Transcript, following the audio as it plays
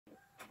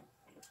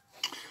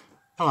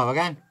Hello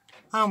again,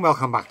 and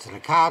welcome back to the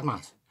card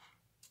mat.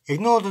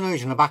 Ignore the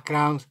noise in the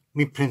background,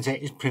 my printer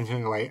is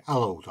printing away a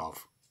load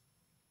of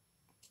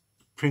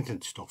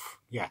printed stuff.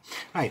 Yeah,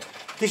 right,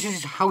 this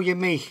is how you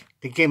make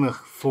the gimmick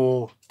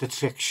for the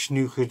trick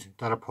snookered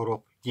that I put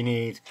up. You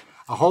need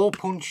a hole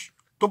punch,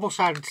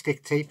 double-sided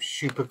stick tape,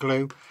 super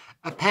glue,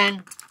 a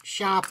pen,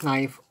 sharp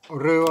knife, a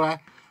ruler,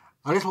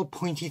 a little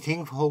pointy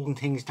thing for holding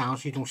things down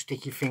so you don't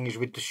stick your fingers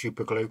with the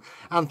super glue,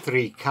 and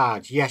 3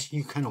 cards. Yes,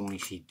 you can only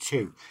see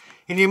 2.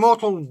 In the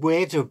immortal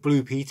words of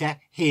Blue Peter,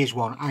 here's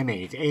one I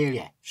made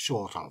earlier,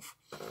 sort of.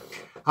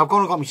 I've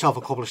gone and got myself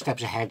a couple of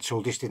steps ahead,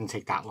 so this didn't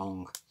take that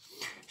long.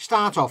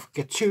 Start off,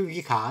 get 2 of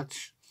your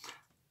cards,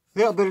 a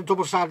little bit of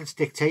double-sided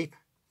stick tape,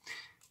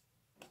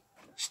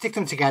 stick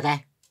them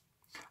together,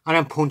 and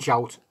then punch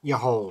out your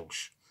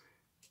holes.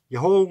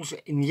 Your holes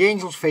in the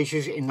angels'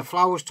 faces, in the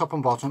flowers top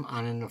and bottom,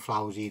 and in the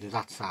flowers either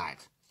that side.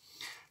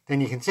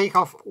 Then you can take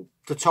off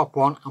the top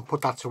one and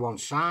put that to one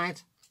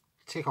side.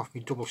 Take off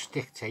my double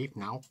stick tape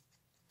now.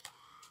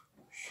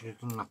 Should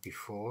have done that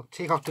before.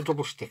 Take off the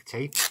double stick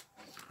tape,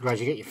 otherwise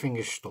you get your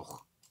fingers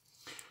stuck.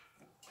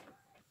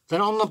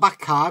 Then on the back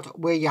card,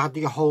 where you had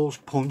your holes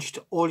punched,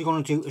 all you're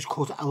going to do is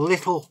cut a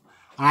little,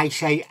 and I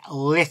say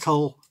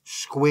little,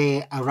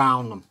 square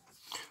around them.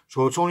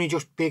 So it's only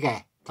just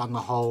bigger than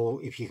the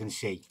hole, if you can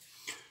see.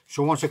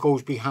 So once it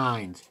goes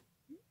behind,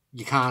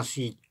 you can't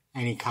see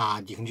any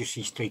card, you can just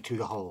see straight through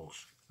the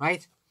holes,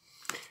 right?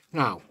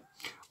 Now,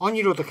 on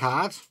your other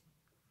card,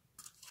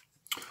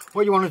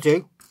 what you want to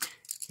do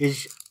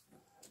is,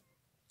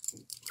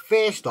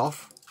 first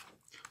off,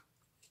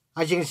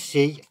 as you can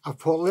see, I've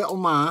put little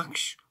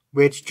marks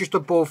where it's just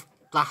above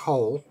that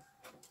hole,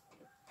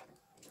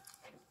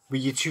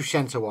 with your 2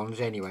 centre ones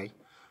anyway.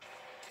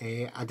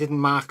 I didn't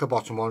mark the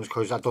bottom ones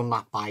because I've done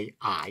that by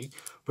eye,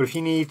 but if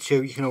you need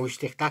to, you can always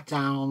stick that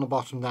down on the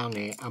bottom down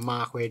there and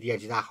mark where the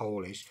edge of that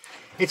hole is.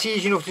 It's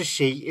easy enough to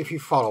see if you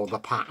follow the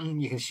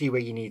pattern. You can see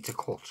where you need to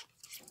cut,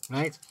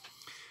 right?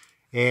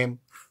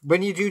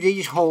 When you do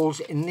these holes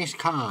in this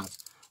card,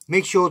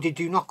 make sure they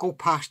do not go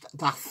past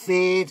that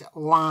 3rd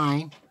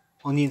line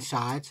on the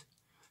inside.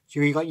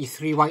 So you got your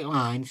 3 white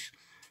lines.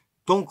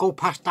 Don't go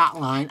past that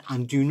line,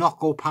 and do not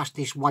go past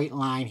this white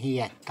line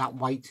here, that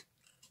white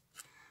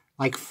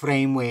like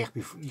framework.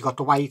 You got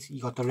the white,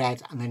 you got the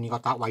red, and then you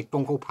got that white.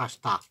 Don't go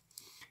past that.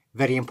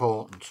 Very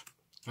important,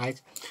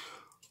 right?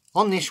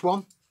 On this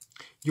one,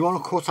 you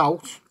want to cut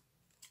out,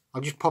 I'll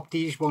just pop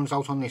these ones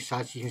out on this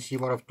side so you can see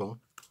what I've done.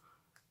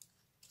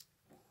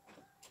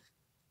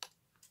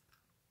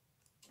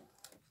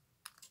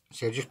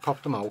 So just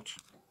pop them out.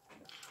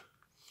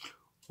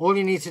 All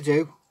you need to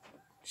do,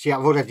 see,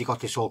 I've already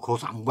got this all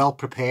cut. I'm well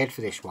prepared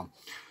for this one.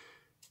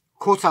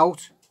 Cut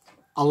out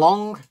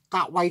along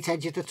that white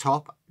edge at the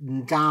top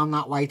and down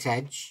that white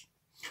edge,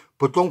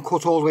 but don't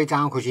cut all the way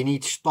down because you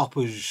need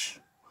stoppers.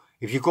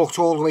 If you cut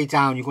all the way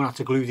down, you're going to have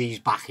to glue these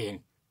back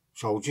in.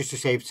 So just to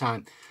save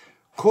time,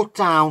 cut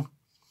down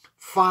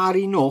far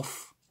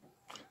enough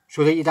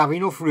so that you'd have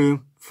enough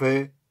room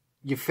for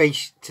your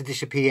face to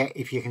disappear,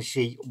 if you can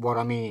see what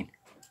I mean,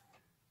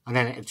 and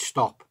then it'd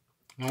stop,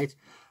 right?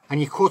 And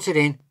you cut it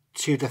in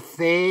to the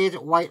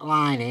 3rd white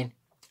line in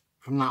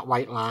from that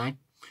white line.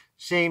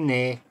 Same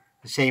there,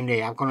 the same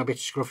there. I've gone a bit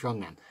scruffy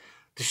on them.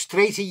 The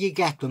straighter you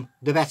get them,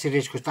 the better it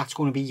is, because that's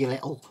going to be your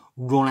little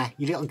runner,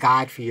 your little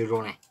guide for your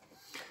runner.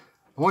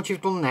 And once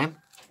you've done them,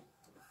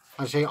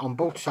 I say on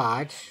both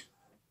sides,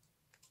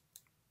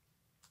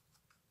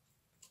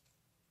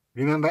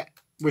 remember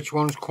which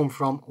ones come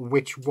from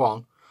which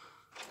one,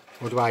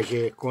 otherwise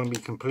you're going to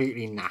be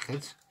completely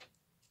knackered.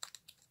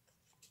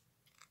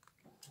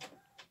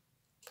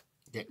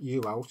 Get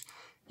you out.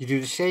 You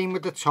do the same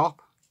with the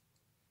top.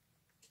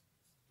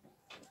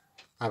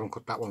 I haven't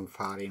cut that one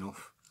far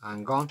enough.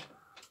 Hang on.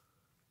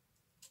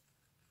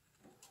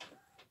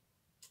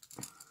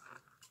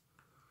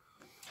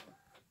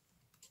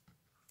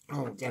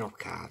 Oh, get up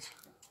card.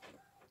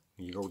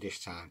 Here you go this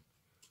time.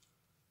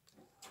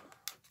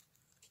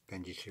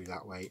 Bend you through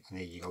that way, and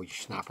there you go. You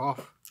snap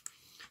off.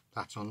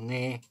 That's on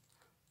there,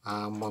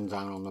 and one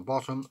down on the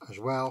bottom as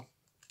well.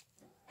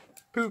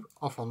 Boop,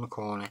 off on the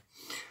corner.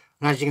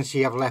 And as you can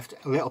see, I've left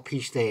a little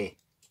piece there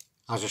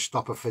as a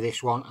stopper for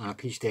this one, and a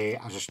piece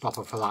there as a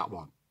stopper for that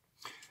one.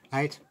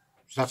 Right?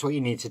 So that's what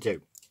you need to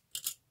do.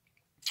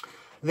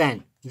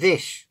 Then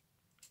this,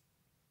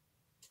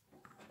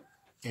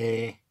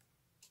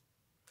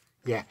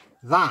 yeah,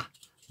 that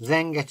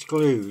then gets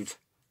glued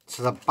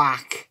to the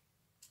back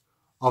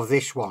of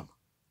this one.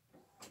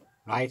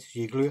 Right? So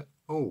you glue,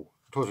 oh,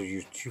 I thought I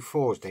used 2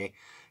 4s there.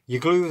 You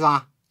glue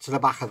that to the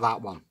back of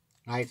that one.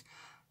 Right?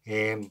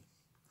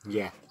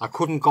 Yeah, I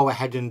couldn't go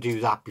ahead and do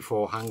that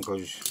beforehand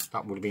because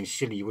that would have been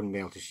silly. You wouldn't be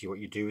able to see what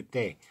you do with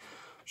there.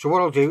 So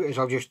what I'll do is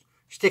I'll just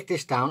stick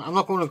this down. I'm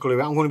not going to glue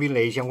it. I'm going to be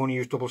lazy. I'm going to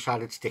use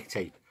double-sided stick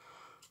tape.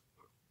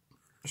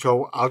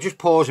 So I'll just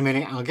pause a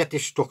minute and I'll get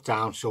this stuck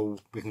down so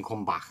we can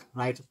come back.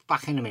 Right,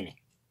 back in a minute.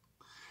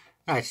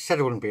 Right, said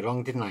it wouldn't be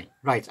long, didn't I?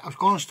 Right, I was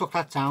going to stuck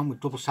that down with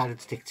double-sided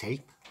stick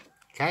tape.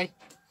 Okay.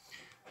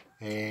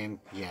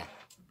 Yeah.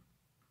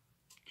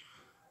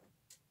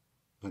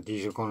 And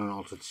these are going on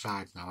altered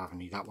sides now, haven't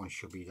they? That one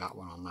should be that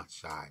one on that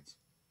side.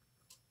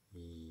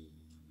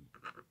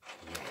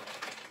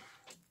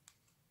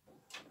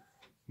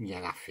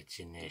 Yeah, that fits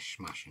in there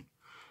smashing.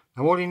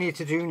 Now what you need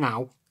to do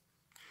now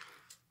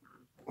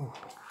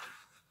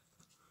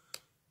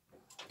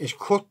is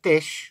cut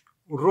this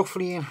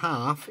roughly in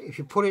half. If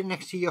you put it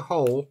next to your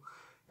hole,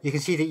 you can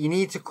see that you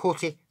need to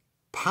cut it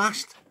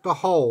past the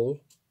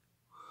hole,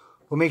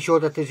 but make sure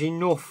that there's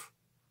enough.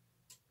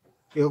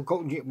 It'll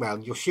go, well,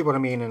 you'll see what I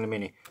mean in a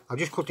minute. I'll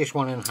just cut this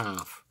one in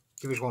half.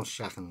 Give us 1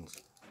 second.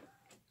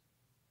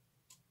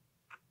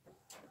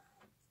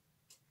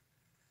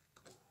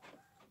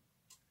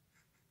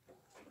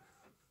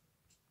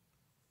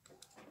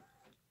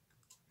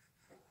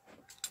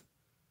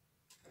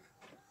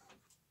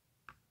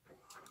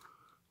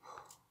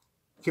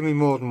 Give me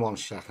more than 1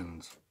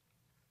 second.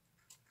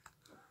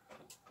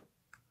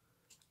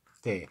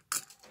 There.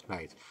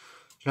 Right.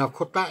 So now I've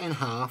cut that in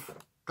half.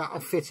 That'll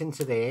fit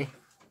into there.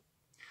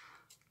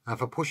 And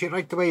if I push it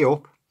right the way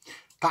up,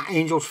 that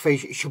angel's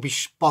face should be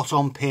spot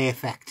on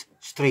perfect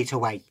straight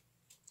away.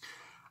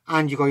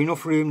 And you've got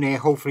enough room there,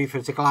 hopefully, for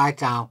it to glide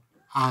down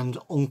and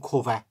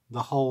uncover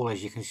the hole,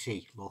 as you can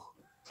see. Look,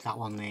 that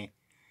one there.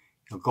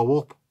 It'll go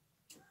up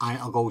and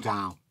it'll go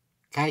down.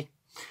 Okay?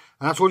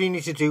 And that's what you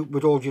need to do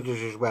with all the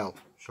others as well.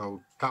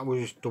 So that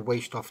was the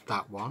waste off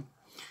that one.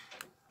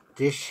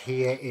 This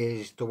here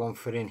is the one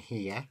for in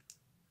here.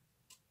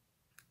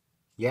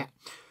 Yeah.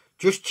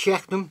 Just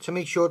check them to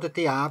make sure that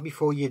they are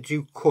before you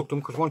do cut them.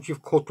 Because once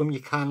you've cut them, you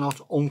cannot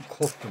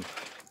uncut them.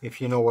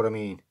 If you know what I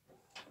mean.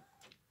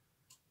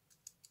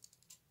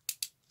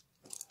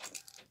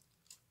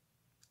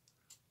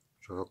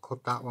 So I'll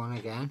cut that one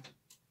again.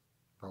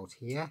 About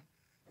here.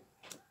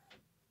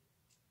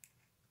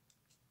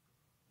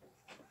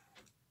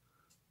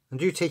 And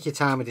do take your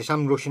time with this.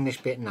 I'm rushing this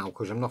bit now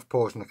because I'm not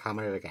pausing the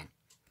camera again.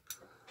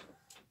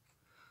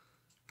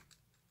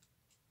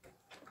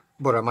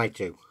 But I might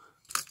do.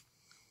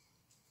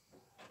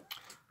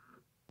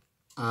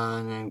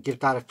 And then give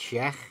that a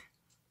check.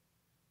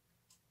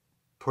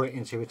 Put it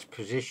into its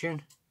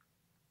position.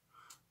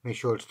 Make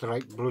sure it's the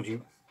right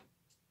bloody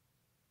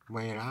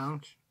way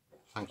around.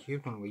 Thank you.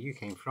 Don't know where you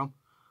came from.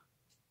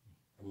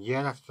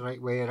 Yeah, that's the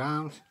right way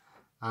around.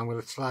 And will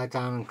it slide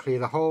down and clear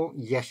the hole?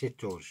 Yes, it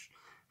does.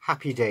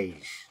 Happy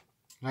days.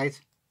 Right?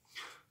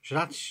 So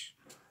that's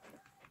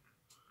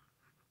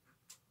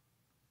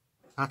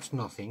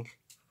nothing.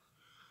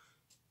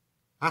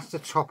 That's the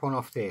top one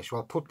off there. So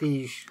I'll put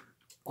these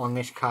on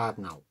this card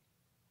now.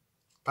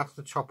 That's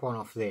the top one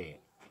off there.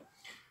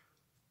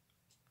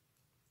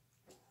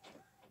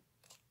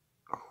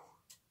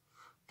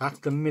 That's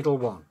the middle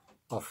one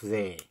off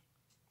there.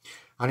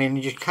 And then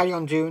you just carry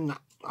on doing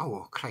that.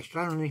 Oh Christ,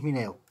 right underneath my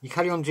nail. You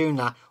carry on doing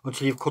that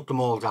until you've cut them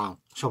all down.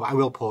 So I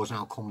will pause and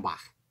I'll come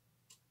back.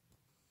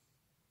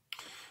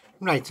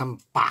 Right, I'm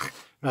back.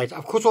 Right,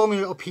 I've cut all my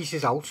little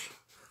pieces out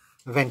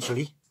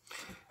eventually.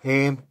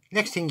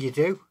 Next thing you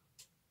do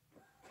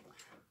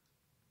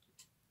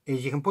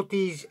is you can put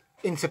these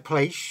into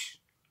place,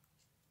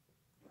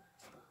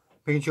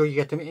 making sure you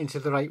get them into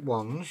the right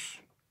ones,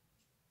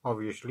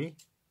 obviously.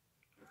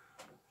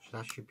 So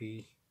that should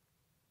be...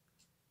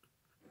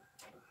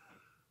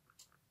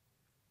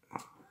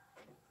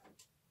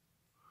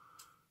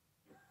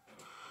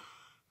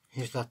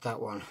 Is that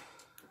one?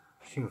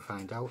 Soon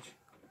find out.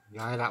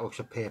 Yeah, that looks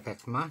a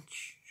perfect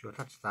match. So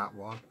that's that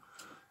one.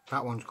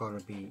 That one's got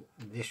to be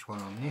this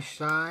one on this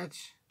side.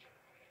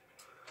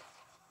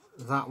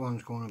 That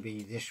one's going to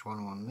be this one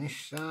on this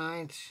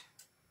side.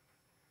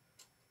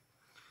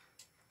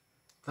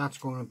 That's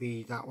going to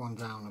be that one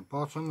down the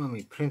bottom. And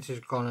my printer's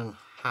gone and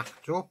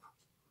hacked up.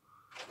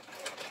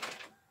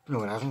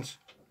 No, it hasn't.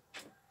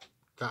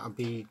 That'll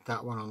be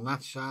that one on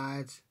that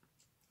side.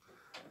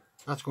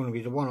 That's going to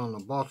be the one on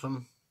the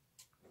bottom.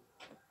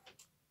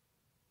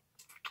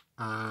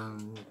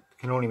 And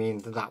can only mean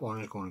that that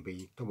one is going to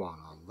be the one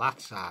on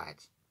that side.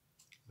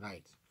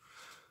 Right.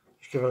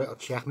 Just give it a little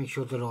check, make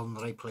sure they're all in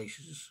the right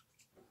places.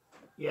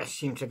 Yes,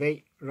 seem to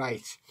be.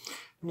 Right.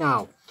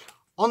 Now,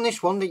 on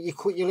this one that you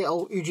cut your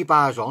little Uji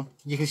bars on,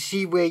 you can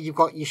see where you've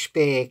got your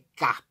spare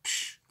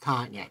gaps,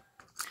 can't you?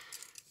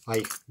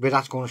 Like, where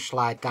that's going to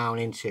slide down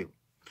into.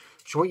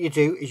 So what you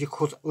do is you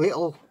cut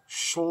little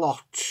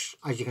slots,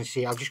 as you can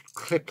see. I'll just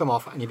clip them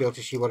off and you'll be able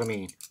to see what I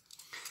mean.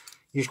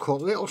 You just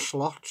cut little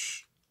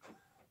slots.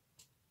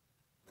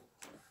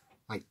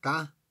 Like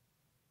that.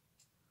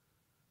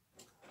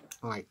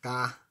 Like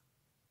that.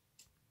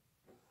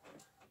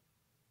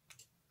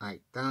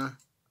 Like that.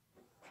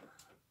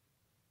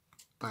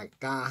 Like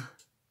that.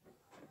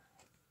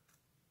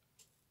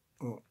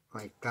 Oh,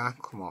 like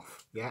that. Come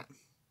off. Yeah.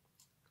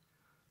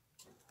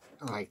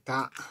 Like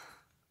that.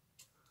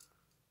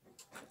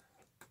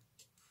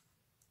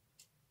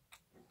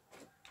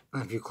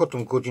 And if you cut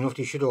them good enough,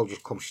 they should all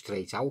just come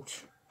straight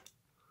out.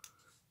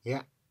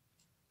 Yeah.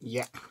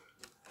 Yeah.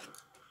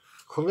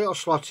 Cut little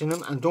slots in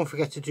them, and don't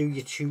forget to do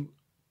your two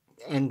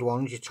end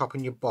ones, your top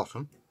and your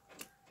bottom.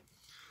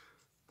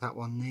 That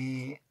one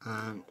there,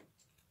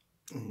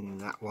 and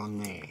that one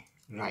there.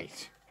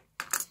 Right.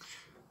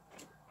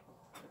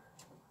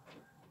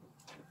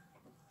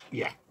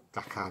 Yeah,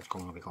 that card's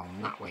going to be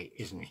going that way,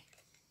 isn't it?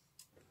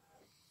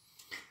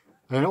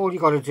 And then all you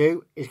got to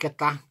do is get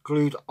that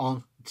glued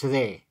on to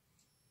there.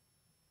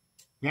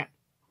 Yeah.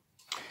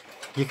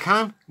 You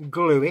can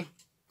glue it,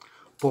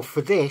 but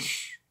for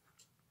this,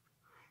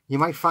 you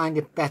might find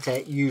it better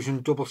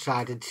using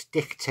double-sided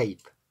stick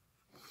tape.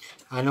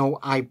 I know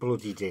I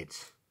bloody did.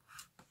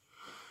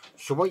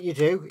 So what you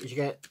do is you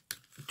get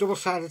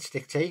double-sided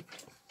stick tape,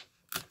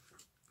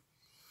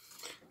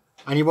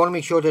 and you want to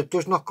make sure that it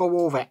does not go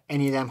over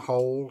any of them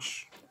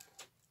holes.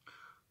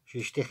 So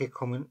you stick it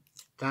coming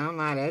down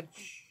that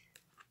edge,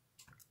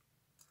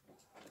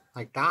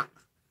 like that,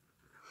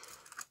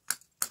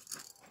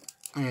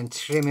 and then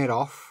trim it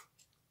off.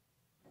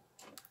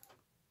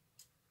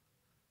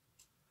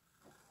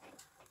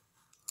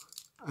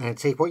 And then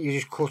take what you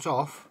just cut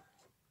off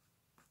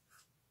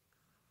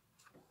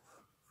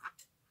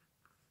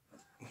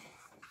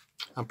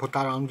and put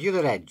that on the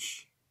other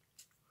edge.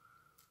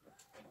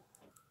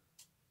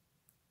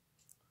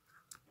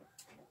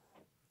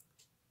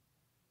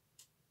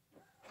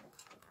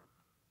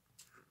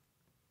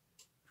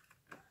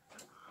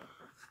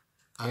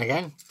 And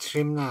again,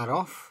 trim that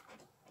off.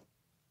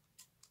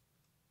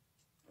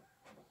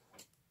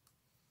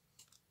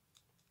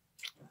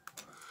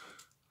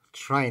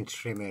 Try and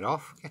trim it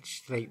off. Get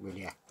straight with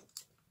you.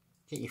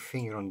 Get your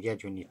finger on the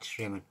edge when you're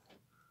trimming.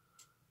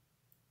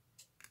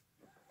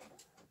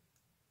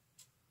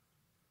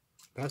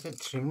 Better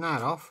trim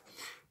that off.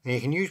 And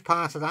you can use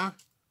part of that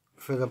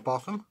for the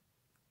bottom.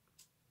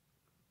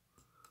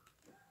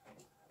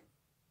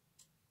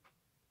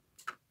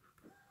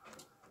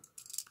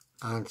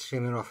 And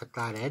trim it off at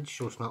that edge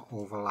so it's not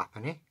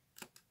overlapping it.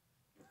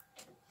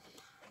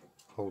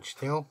 Hold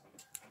still.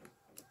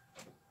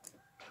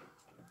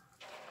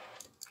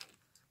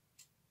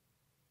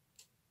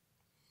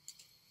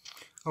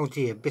 Oh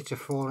dear, bits are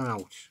falling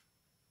out.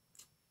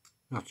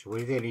 Not to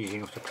worry, they're easy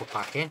enough to put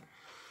back in.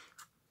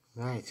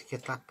 Right,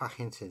 get that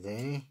back into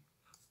there.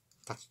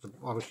 That's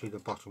obviously the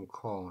bottom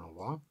corner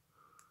one.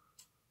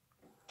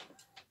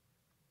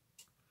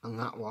 And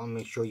that one,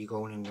 make sure you're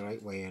going in the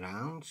right way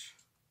around.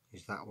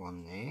 Is that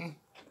one there.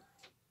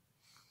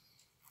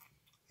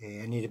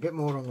 I need a bit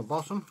more on the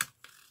bottom.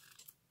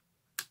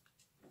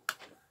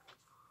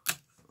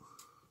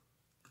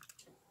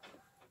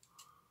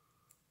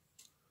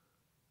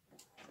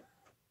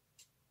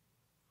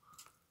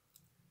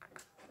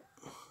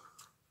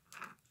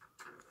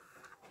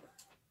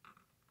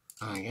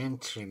 And again,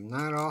 trim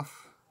that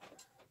off.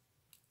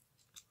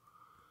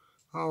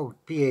 Oh,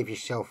 behave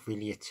yourself,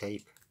 will you,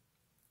 tape?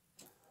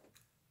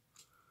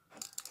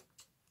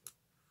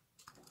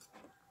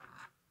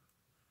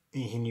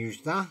 You can use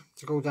that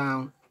to go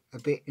down a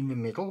bit in the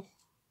middle.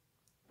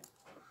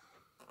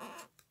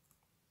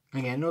 And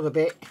again, another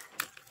bit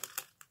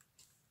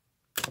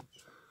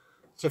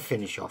to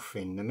finish off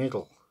in the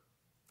middle.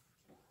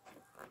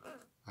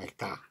 Like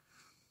that.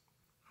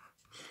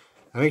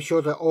 And make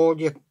sure that all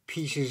your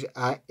pieces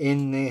are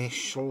in their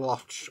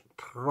slots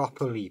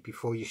properly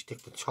before you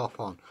stick the top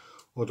on.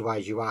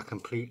 Otherwise you are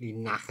completely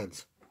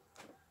knackered.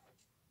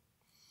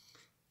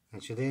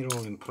 And so they're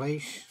all in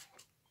place.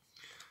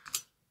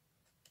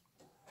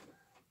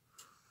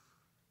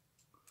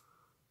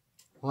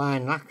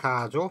 Line that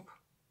card up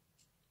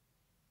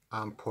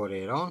and put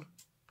it on.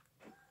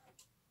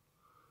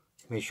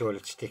 Make sure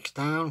it sticks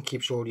down,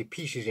 keeps all your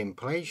pieces in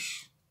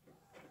place.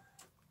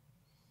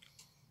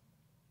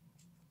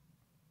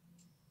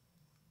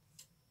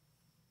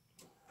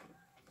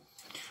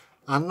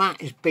 And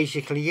that is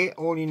basically it.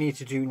 All you need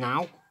to do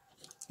now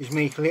is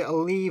make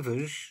little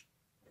levers.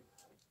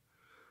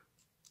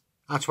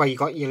 That's why you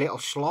got your little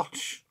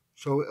slots,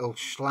 so it'll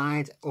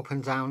slide up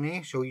and down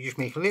there. So you just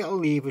make little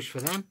levers for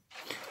them.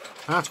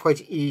 And that's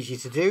quite easy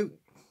to do.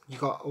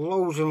 You've got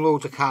loads and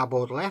loads of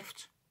cardboard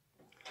left.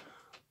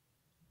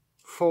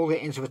 Fold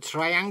it into a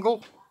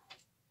triangle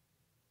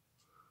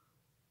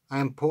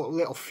and put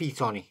little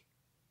feet on it.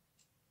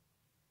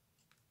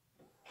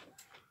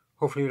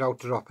 Hopefully without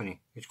dropping it.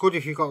 It's good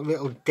if you've got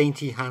little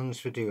dainty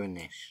hands for doing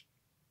this.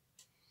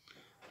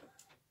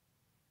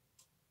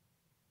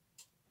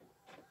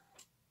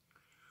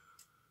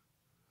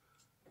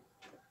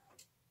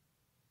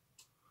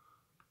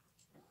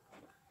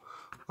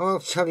 I'll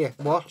tell you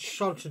what,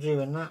 so to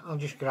doing that, I'll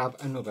just grab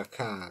another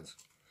card.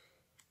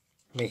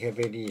 Make it a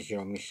bit easier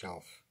on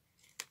myself.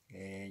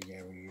 Yeah,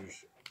 we'll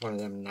use one of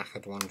them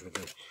knackered ones with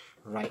the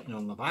writing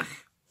on the back.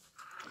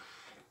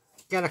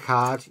 Get a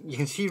card. You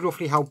can see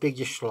roughly how big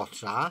your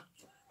slots are.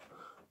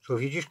 So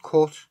if you just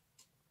cut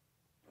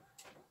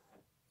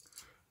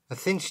a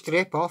thin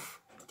strip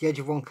off the edge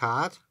of one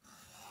card,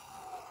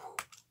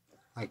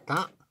 like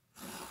that.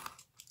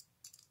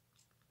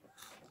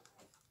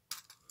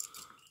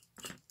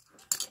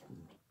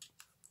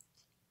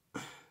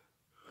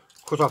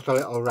 Cut off the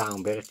little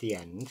round bit at the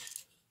end.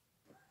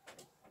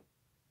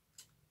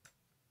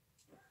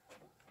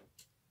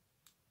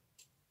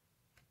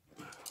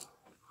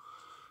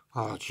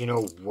 Oh, do you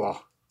know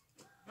what?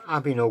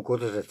 I'd be no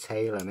good as a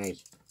tailor,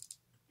 mate.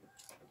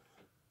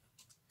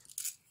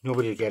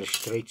 Nobody will get a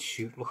straight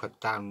suit. Look at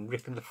that, I'm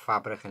ripping the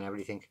fabric and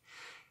everything.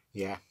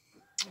 Yeah.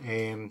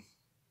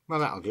 Well,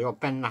 that'll do. I'll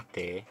bend that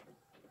there.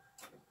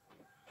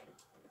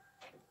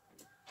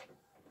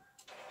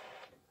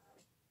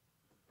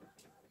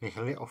 Make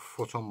a little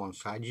foot on one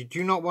side. You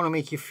do not want to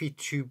make your feet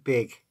too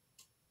big.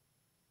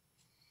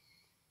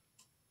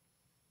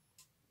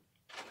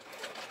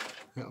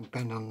 Little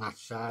bend on that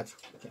side.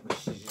 Get my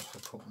scissors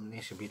for cutting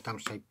this. It'll be a damn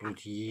sight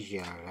bloody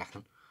easier, I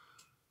reckon.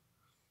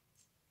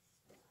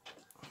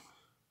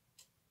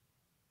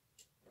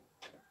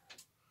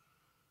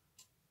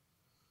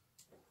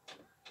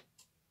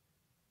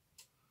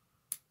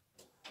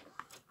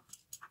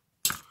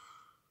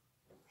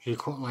 So you're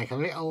cutting like a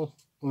little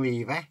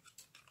lever.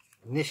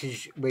 And this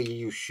is where you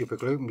use super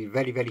glue, and be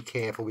very, very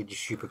careful with your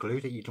super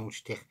glue that you don't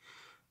stick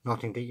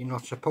nothing that you're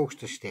not supposed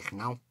to stick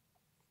now.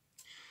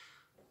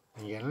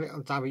 And you get a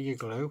little dab of your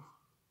glue.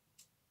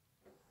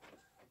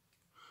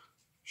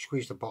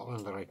 Squeeze the bottle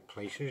in the right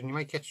places and you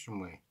might get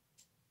somewhere.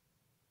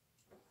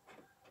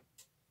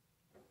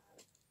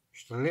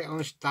 Just a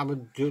little dab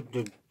of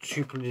the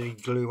super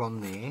glue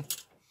on there.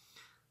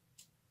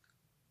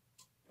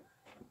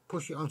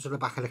 Push it onto the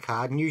back of the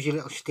card and use your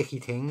little sticky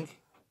thing.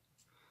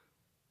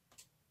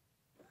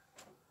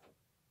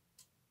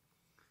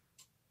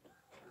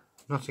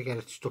 Not to get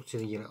it stuck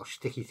to your little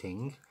sticky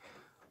thing,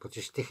 but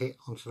to stick it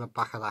onto the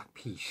back of that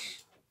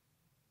piece.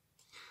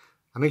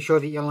 And make sure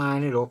that you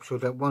line it up so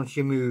that once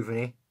you're moving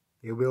it,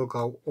 it will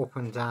go up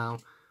and down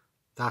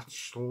that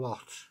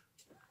slot.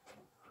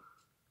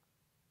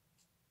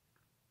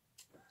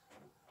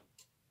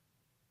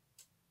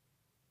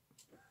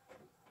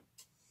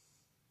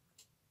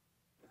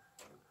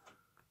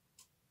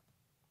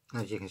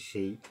 As you can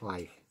see,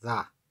 like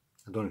that.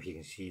 I don't know if you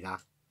can see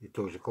that. It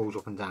goes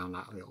up and down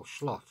that little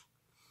slot.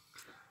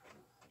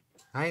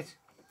 Right?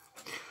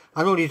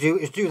 And all you do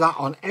is do that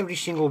on every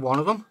single one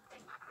of them.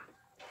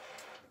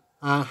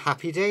 And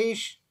happy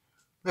days.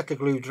 Let the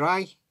glue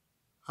dry.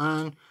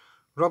 And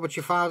Robert's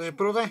your father's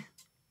brother.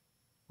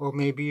 Or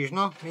maybe he's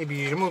not. Maybe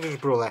he's your mother's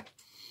brother.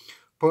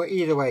 But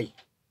either way,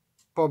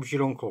 Bob's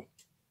your uncle.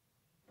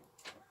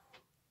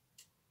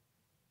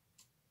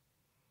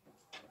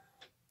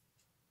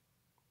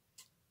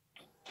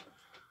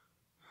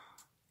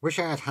 Wish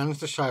I had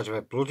hands the size of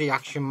a bloody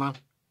Action Man.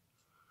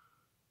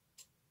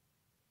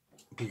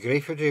 It'd be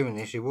great for doing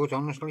this, it would,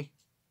 honestly.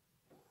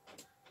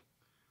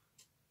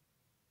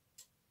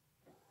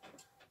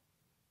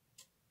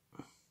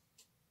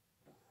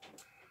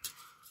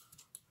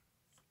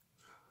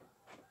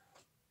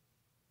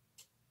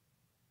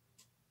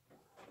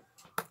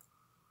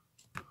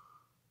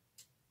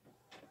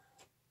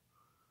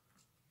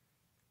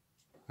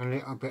 A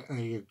little bit of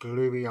your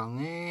gluey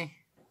on there.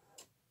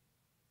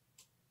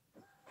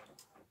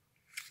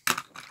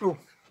 Oh,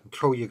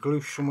 throw your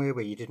glue somewhere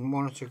where you didn't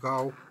want it to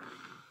go.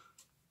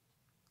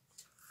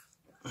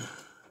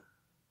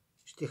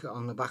 Stick it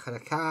on the back of the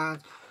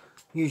card.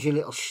 Use your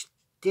little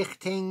stick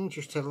thing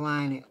just to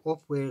line it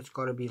up where it's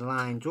got to be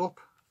lined up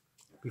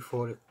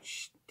before it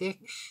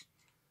sticks.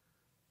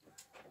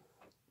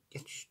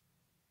 Get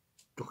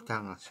stuck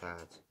down that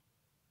side.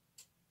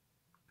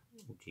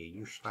 Oh dear,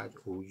 you slide.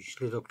 Oh, you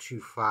slid up too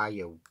far,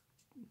 you.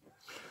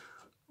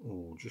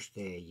 Oh, just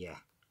there, yeah,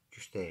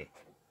 just there.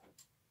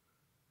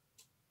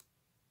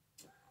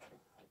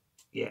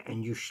 Yeah,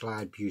 and you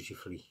slide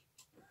beautifully.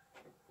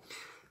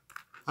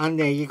 And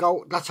there you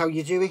go, that's how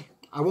you do it.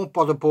 I won't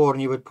bother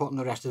boring you with putting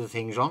the rest of the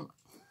things on.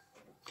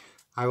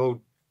 I'll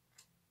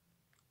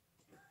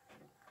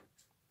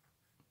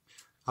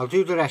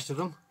do the rest of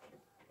them,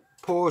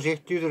 pause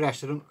it, do the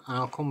rest of them, and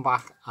I'll come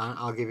back and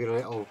I'll give you a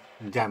little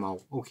demo.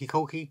 Okie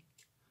dokie.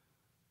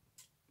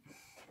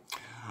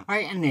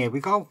 Right, and there we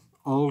go,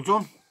 all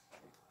done.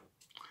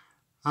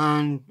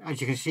 And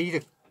as you can see,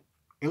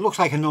 it looks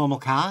like a normal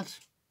card.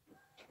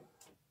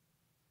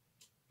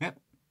 Yep.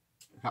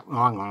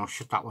 Oh, hang on, I'll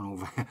shut that one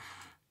over.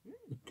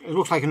 It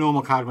looks like a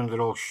normal card when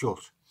they're all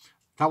shut.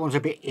 That one's a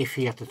bit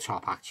iffy at the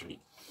top,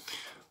 actually.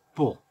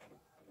 But,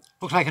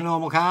 looks like a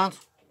normal card.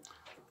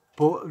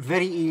 But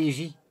very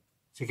easy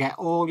to get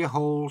all your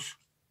holes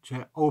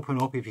to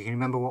open up if you can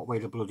remember what way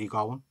the bloody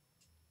going.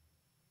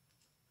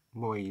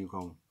 What way are you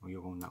going? Oh,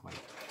 you're going that way.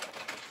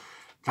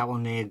 That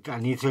one there, I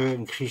need to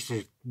increase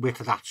the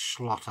width of that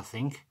slot, I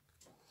think.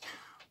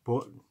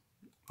 But,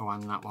 oh,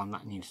 and that one,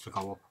 that needs to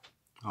go up.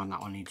 Oh, and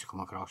that one needs to come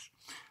across.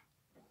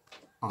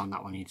 Oh, and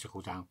that one needs to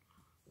go down.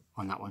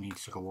 Oh, and that one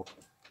needs to go up.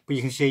 But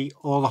you can see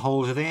all the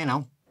holes are there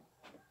now.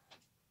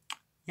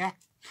 Yeah.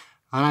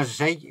 And as I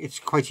say, it's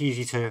quite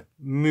easy to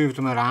move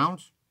them around.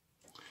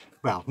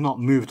 Well, not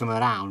move them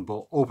around,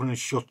 but open and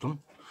shut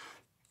them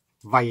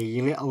via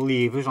your little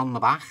levers on the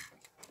back.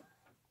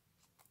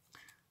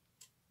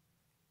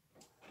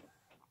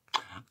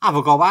 Have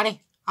a go at it,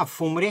 have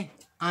fun with it,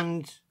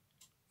 and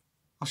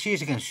I'll see you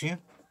again soon.